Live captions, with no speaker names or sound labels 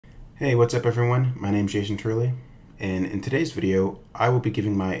Hey, what's up everyone? My name's Jason Turley, and in today's video, I will be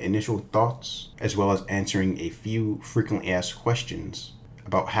giving my initial thoughts as well as answering a few frequently asked questions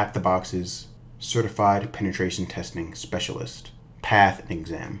about HackTheBox's Certified Penetration Testing Specialist path and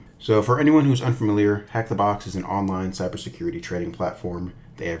exam. So for anyone who's unfamiliar, HackTheBox is an online cybersecurity training platform.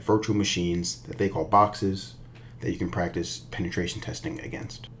 They have virtual machines that they call boxes that you can practice penetration testing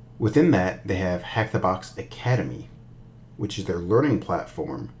against. Within that, they have HackTheBox Academy, which is their learning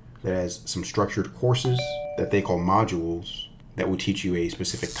platform that has some structured courses that they call modules that will teach you a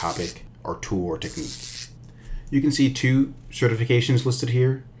specific topic or tool or technique. You can see two certifications listed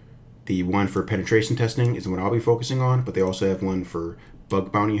here. The one for penetration testing is the one I'll be focusing on, but they also have one for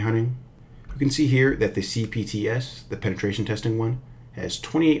bug bounty hunting. You can see here that the CPTS, the penetration testing one, has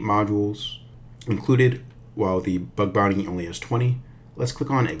 28 modules included, while the bug bounty only has 20. Let's click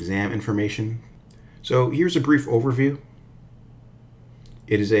on exam information. So here's a brief overview.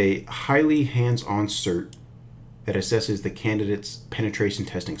 It is a highly hands-on cert that assesses the candidate's penetration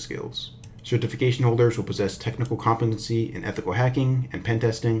testing skills. Certification holders will possess technical competency in ethical hacking and pen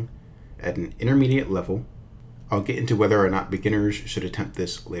testing at an intermediate level. I'll get into whether or not beginners should attempt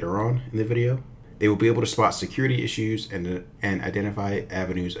this later on in the video. They will be able to spot security issues and identify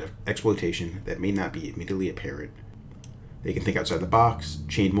avenues of exploitation that may not be immediately apparent. They can think outside the box,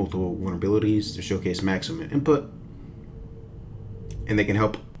 chain multiple vulnerabilities to showcase maximum input, and they can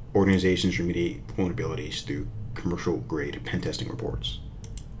help organizations remediate vulnerabilities through commercial grade pen testing reports.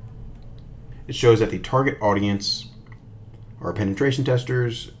 It shows that the target audience are penetration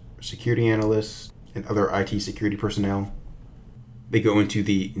testers, security analysts, and other IT security personnel. They go into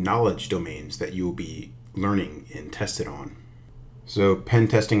the knowledge domains that you will be learning and tested on. So pen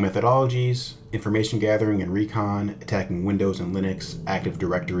testing methodologies, information gathering and recon, attacking Windows and Linux, Active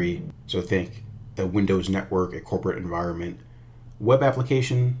Directory. So think a Windows network, a corporate environment, web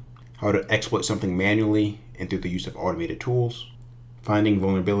application, how to exploit something manually and through the use of automated tools, finding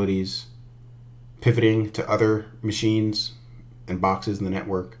vulnerabilities, pivoting to other machines and boxes in the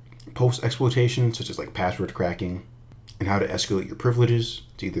network, post-exploitation such as like password cracking, and how to escalate your privileges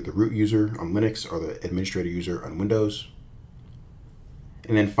to either the root user on Linux or the administrator user on Windows.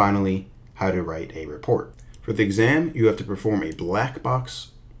 And then finally, how to write a report. For the exam, you have to perform a black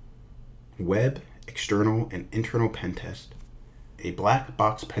box web, external, and internal pen test. A black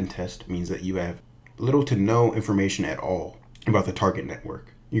box pen test means that you have little to no information at all about the target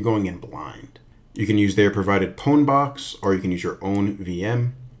network. You're going in blind. You can use their provided PwnBox, or you can use your own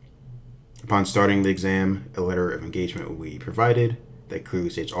VM. Upon starting the exam, a letter of engagement will be provided that clearly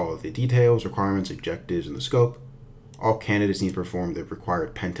states all of the details, requirements, objectives, and the scope. All candidates need to perform the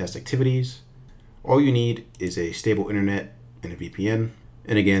required pen test activities. All you need is a stable internet and a VPN.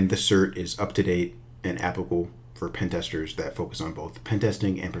 And again, the cert is up to date and applicable for pen testers that focus on both pen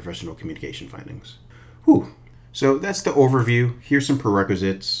testing and professional communication findings. Whew. So that's the overview. Here's some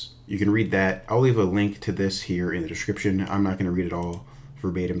prerequisites. You can read that. I'll leave a link to this here in the description. I'm not going to read it all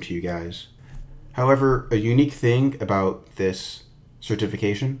verbatim to you guys. However, a unique thing about this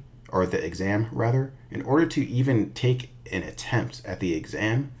certification, or the exam rather, in order to even take an attempt at the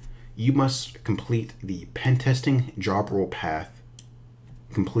exam, you must complete the pen testing job role path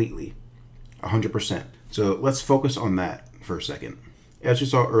completely, 100%. So let's focus on that for a second. As you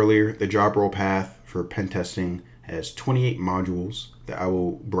saw earlier, the job role path for pen testing has 28 modules that I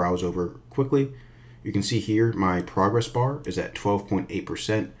will browse over quickly. You can see here my progress bar is at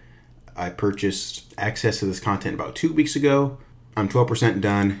 12.8%. I purchased access to this content about 2 weeks ago. I'm 12%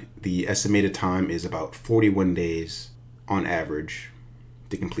 done. The estimated time is about 41 days on average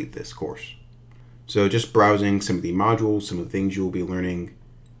to complete this course. So just browsing some of the modules, some of the things you will be learning.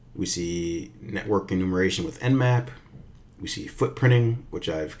 We see network enumeration with Nmap. We see footprinting, which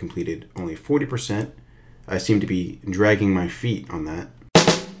I've completed only 40%. I seem to be dragging my feet on that.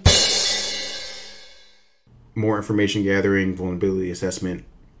 More information gathering, vulnerability assessment,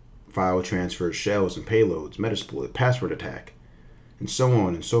 file transfers, shells and payloads, Metasploit, password attack, and so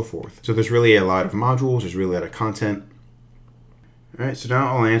on and so forth. So there's really a lot of modules, there's really a lot of content. All right, so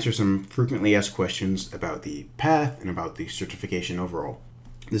now I'll answer some frequently asked questions about the path and about the certification overall.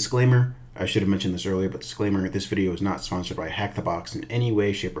 Disclaimer, I should have mentioned this earlier, but disclaimer, this video is not sponsored by HackTheBox in any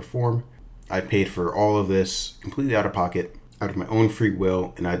way, shape, or form. I paid for all of this completely out of pocket, out of my own free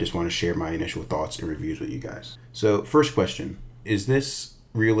will, and I just want to share my initial thoughts and reviews with you guys. So first question, is this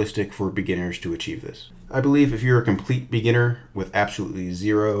realistic for beginners to achieve this? I believe if you're a complete beginner with absolutely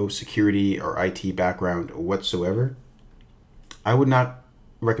zero security or IT background whatsoever, I would not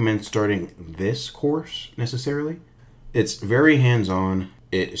recommend starting this course necessarily. It's very hands-on.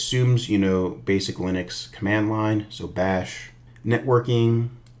 It assumes you know basic Linux command line, so bash,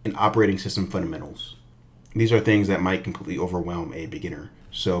 networking, and operating system fundamentals. These are things that might completely overwhelm a beginner.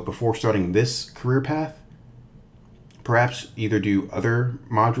 So before starting this career path, perhaps either do other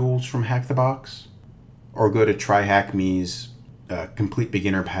modules from HackTheBox or go to TryHackMe's complete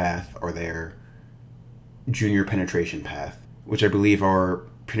beginner path or their junior penetration path, which I believe are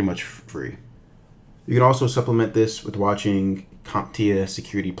pretty much free. You can also supplement this with watching CompTIA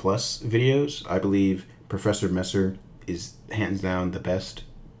Security Plus videos. I believe Professor Messer is hands down the best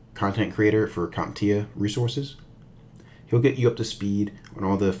content creator for CompTIA resources. He'll get you up to speed on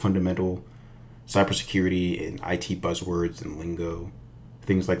all the fundamental cybersecurity and IT buzzwords and lingo,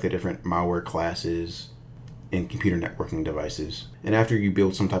 things like the different malware classes and computer networking devices. And after you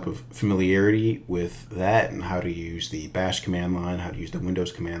build some type of familiarity with that and how to use the bash command line, how to use the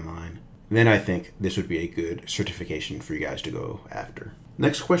Windows command line, then I think this would be a good certification for you guys to go after.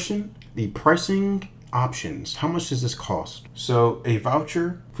 Next question, the pricing options. How much does this cost? So a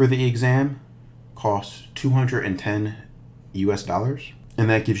voucher for the exam costs $210 US, and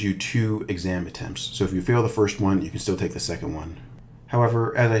that gives you 2 exam attempts. So if you fail the first one, you can still take the second one.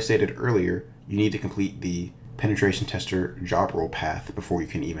 However, as I stated earlier, you need to complete the penetration tester job role path before you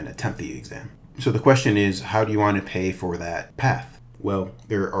can even attempt the exam. So the question is, how do you want to pay for that path? Well,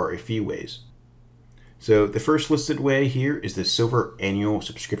 there are a few ways. So the first listed way here is the silver annual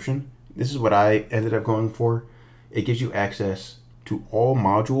subscription. This is what I ended up going for. It gives you access to all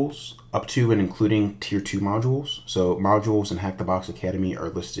modules up to and including tier 2 modules. So modules in HackTheBox Academy are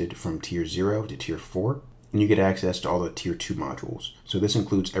listed from tier 0 to tier 4, and you get access to all the tier 2 modules. So this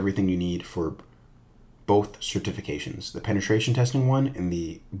includes everything you need for both certifications, the penetration testing one and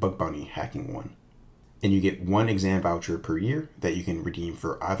the bug bounty hacking one. And you get 1 exam voucher per year that you can redeem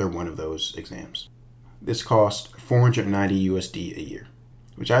for either one of those exams. This costs $490 USD a year,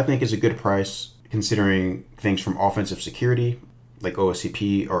 which I think is a good price considering things from offensive security like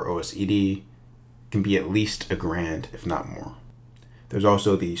OSCP or OSED can be at least $1,000, if not more. There's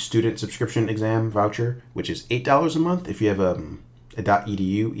also the student subscription exam voucher, which is $8 a month. If you have a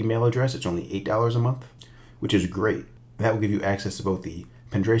 .edu email address, it's only $8 a month, which is great. That will give you access to both the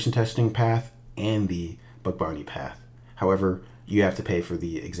penetration testing path and the bug bounty path. However, you have to pay for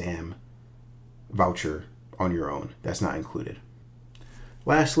the exam voucher on your own. That's not included.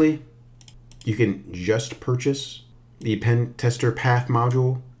 Lastly, you can just purchase the pen tester path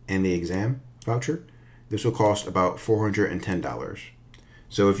module and the exam voucher. This will cost about $410.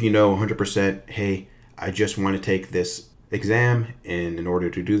 So if you know 100%, hey, I just want to take this exam, and in order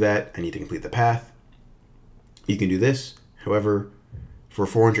to do that, I need to complete the path, you can do this. However, for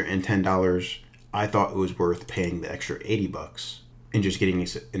 $410, I thought it was worth paying the extra $80 and just getting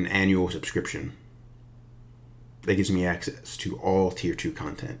an annual subscription that gives me access to all tier 2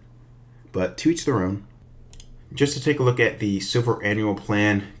 content. But to each their own. Just to take a look at the silver annual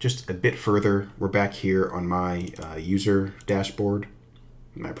plan just a bit further, we're back here on my user dashboard,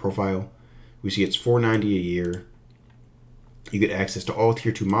 my profile. We see it's $490 a year. You get access to all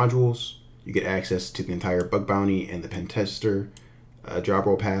tier 2 modules. You get access to the entire bug bounty and the pen tester job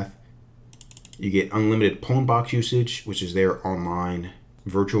role path. You get unlimited PwnBox usage, which is their online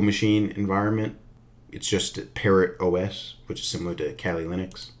virtual machine environment. It's just Parrot OS, which is similar to Kali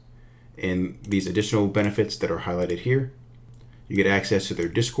Linux. And these additional benefits that are highlighted here, you get access to their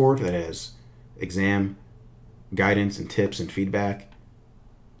Discord that has exam guidance and tips and feedback.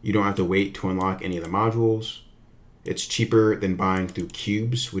 You don't have to wait to unlock any of the modules. It's cheaper than buying through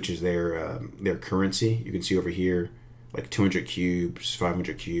cubes, which is their currency. You can see over here, like 200 cubes,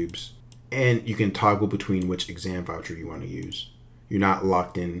 500 cubes. And you can toggle between which exam voucher you want to use. You're not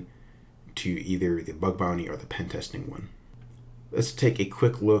locked in to either the bug bounty or the pen testing one. Let's take a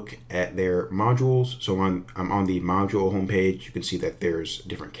quick look at their modules. So I'm on the module homepage. You can see that there's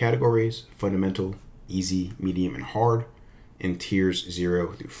different categories: fundamental, easy, medium, and hard, in tiers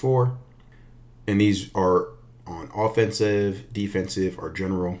 0 through 4. And these are on offensive, defensive, or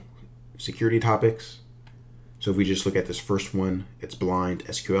general security topics. So if we just look at this first one, it's blind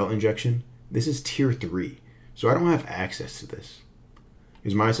SQL injection. This is tier 3. So I don't have access to this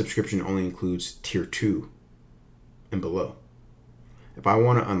because my subscription only includes tier 2 and below. If I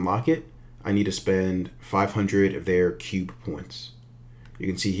want to unlock it, I need to spend 500 of their cube points. You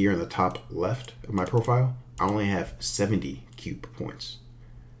can see here on the top left of my profile, I only have 70 cube points.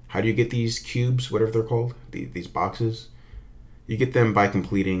 How do you get these cubes, whatever they're called, these boxes? You get them by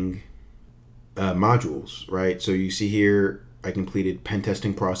completing modules, right? So you see here, I completed pen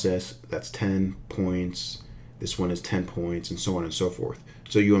testing process, that's 10 points. This one is 10 points, and so on and so forth.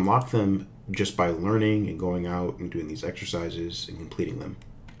 So you unlock them just by learning and going out and doing these exercises and completing them.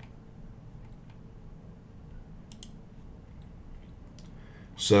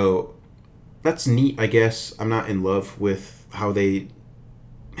 So that's neat, I guess. I'm not in love with how they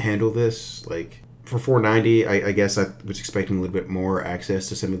handle this. Like for $4.90, I guess I was expecting a little bit more access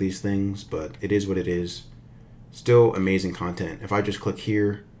to some of these things, but it is what it is. Still amazing content. If I just click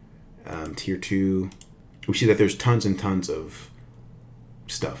here, tier 2, we see that there's tons and tons of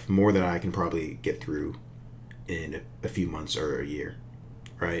stuff, more than I can probably get through in a few months or a year,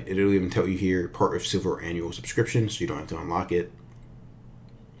 right? It'll even tell you here, part of silver annual subscription, so you don't have to unlock it.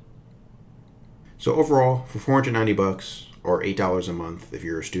 So overall, for 490 bucks or $8 a month if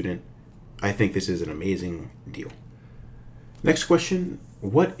you're a student, I think this is an amazing deal. Next question,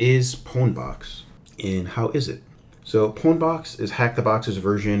 what is PwnBox and how is it? So PwnBox is HackTheBox's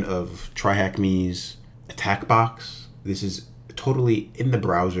version of TryHackMe's AttackBox. This is totally in the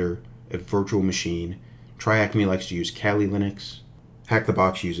browser, a virtual machine. TryHackMe likes to use Kali Linux.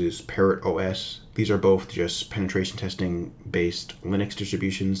 HackTheBox uses Parrot OS. These are both just penetration testing based Linux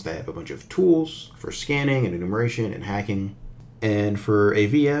distributions that have a bunch of tools for scanning and enumeration and hacking. And for a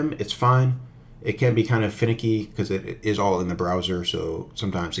VM, it's fine. It can be kind of finicky because it is all in the browser, so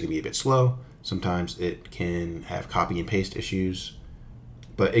sometimes it can be a bit slow. Sometimes it can have copy and paste issues,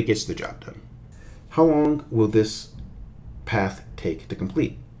 but it gets the job done. How long will this path take to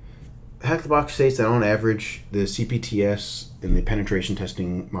complete? HackTheBox states that on average, the CPTS in the penetration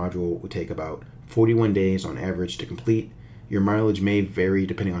testing module would take about 41 days on average to complete. Your mileage may vary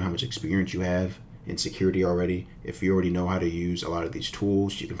depending on how much experience you have in security already. If you already know how to use a lot of these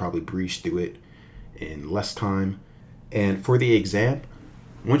tools, you can probably breeze through it in less time. And for the exam,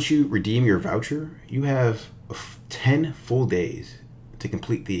 once you redeem your voucher, you have 10 full days to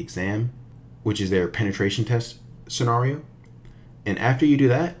complete the exam, which is their penetration test scenario. And after you do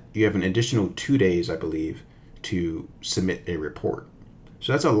that, you have an additional 2 days, I believe, to submit a report.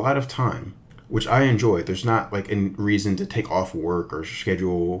 So that's a lot of time, which I enjoy. There's not like a reason to take off work or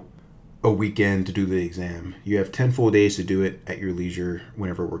schedule a weekend to do the exam. You have 10 full days to do it at your leisure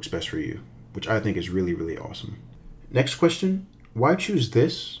whenever works best for you, which I think is really, really awesome. Next question, why choose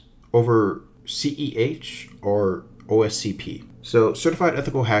this over CEH or OSCP? So Certified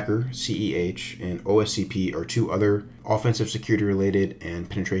Ethical Hacker, CEH, and OSCP are two other offensive security related and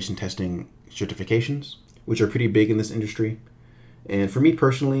penetration testing certifications, which are pretty big in this industry. And for me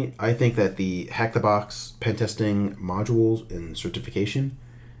personally, I think that the HackTheBox pen testing modules and certification,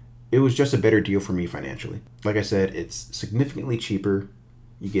 it was just a better deal for me financially. Like I said, it's significantly cheaper.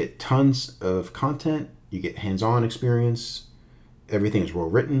 You get tons of content, you get hands-on experience, everything is well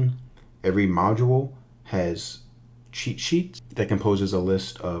written. Every module has cheat sheets that composes a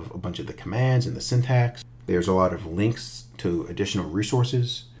list of a bunch of the commands and the syntax. There's a lot of links to additional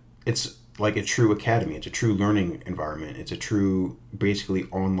resources. It's like a true academy. It's a true learning environment. It's a true, basically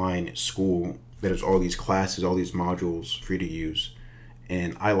online school that has all these classes, all these modules for you to use.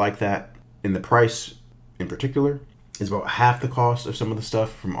 And I like that. And the price in particular is about half the cost of some of the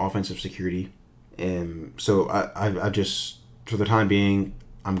stuff from offensive security. And so I just, for the time being,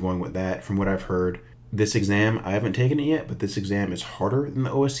 I'm going with that. From what I've heard, this exam, I haven't taken it yet, but this exam is harder than the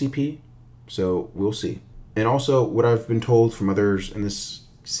OSCP. So we'll see. And also what I've been told from others in this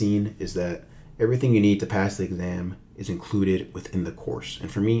scene is that everything you need to pass the exam is included within the course. And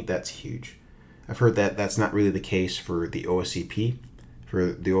for me, that's huge. I've heard that that's not really the case for the OSCP.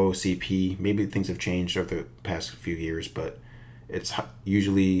 For the OSCP, maybe things have changed over the past few years, but it's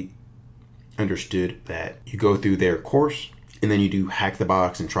usually understood that you go through their course and then you do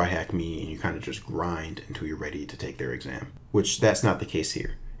HackTheBox and TryHackMe and you kind of just grind until you're ready to take their exam, which that's not the case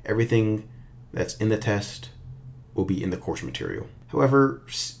here. Everything that's in the test will be in the course material. However,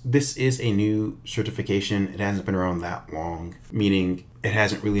 this is a new certification. It hasn't been around that long, meaning it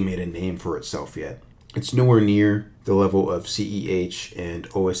hasn't really made a name for itself yet. It's nowhere near the level of CEH and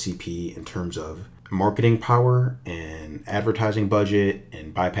OSCP in terms of marketing power and advertising budget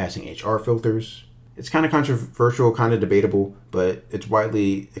and bypassing HR filters. It's kind of controversial, kind of debatable, but it's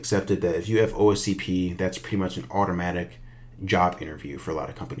widely accepted that if you have OSCP, that's pretty much an automatic job interview for a lot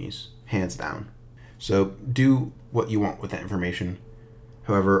of companies, hands down. So do what you want with that information.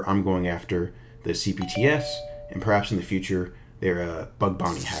 However, I'm going after the CPTS, and perhaps in the future, their bug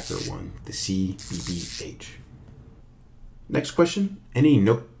bounty hacker one, the CBBH. Next question, any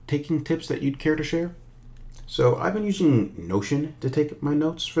note-taking tips that you'd care to share? So I've been using Notion to take my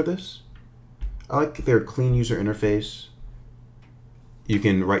notes for this. I like their clean user interface. You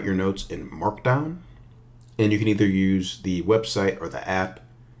can write your notes in Markdown, and you can either use the website or the app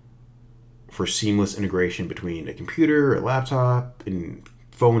for seamless integration between a computer, a laptop, and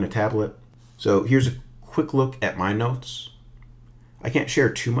phone, a tablet. So here's a quick look at my notes. I can't share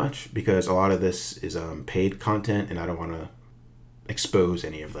too much because a lot of this is paid content and I don't want to expose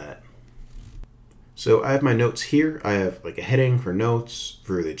any of that. So I have my notes here. I have like a heading for notes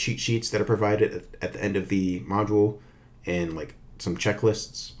for the cheat sheets that are provided at the end of the module, and like some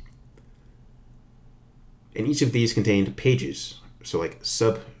checklists. And each of these contained pages, so like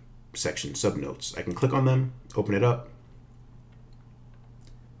subsections, subnotes. I can click on them, open it up,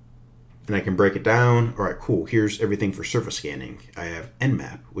 and I can break it down. All right, cool. Here's everything for surface scanning. I have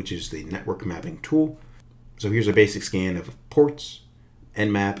Nmap, which is the network mapping tool. So here's a basic scan of ports,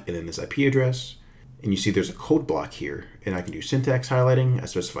 Nmap, and then this IP address. And you see there's a code block here, and I can do syntax highlighting. I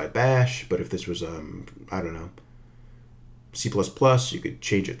specify bash, but if this was, I don't know, C++, you could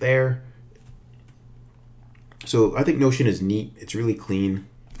change it there. So I think Notion is neat. It's really clean.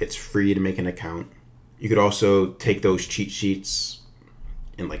 It's free to make an account. You could also take those cheat sheets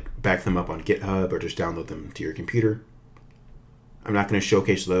and like back them up on GitHub or just download them to your computer. I'm not going to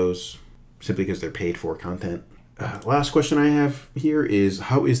showcase those simply because they're paid for content. Last question I have here is,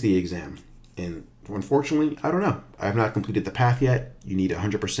 how is the exam? And unfortunately, I don't know. I have not completed the path yet. You need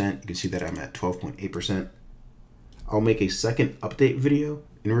 100%. You can see that I'm at 12.8%. I'll make a second update video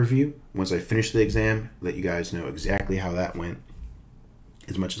in review once I finish the exam, let you guys know exactly how that went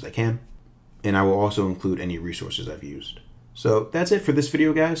as much as I can. And I will also include any resources I've used. So that's it for this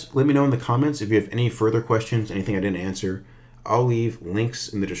video, guys. Let me know in the comments if you have any further questions, anything I didn't answer. I'll leave links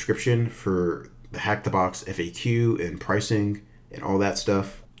in the description for the HackTheBox FAQ and pricing and all that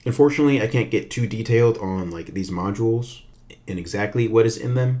stuff. Unfortunately, I can't get too detailed on like these modules and exactly what is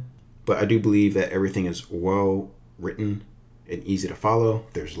in them, but I do believe that everything is well written and easy to follow.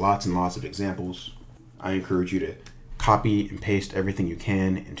 There's lots and lots of examples. I encourage you to copy and paste everything you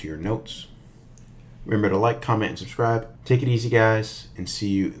can into your notes. Remember to like, comment, and subscribe. Take it easy, guys, and see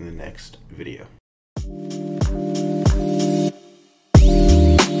you in the next video.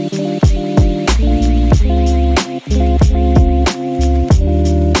 Thank you.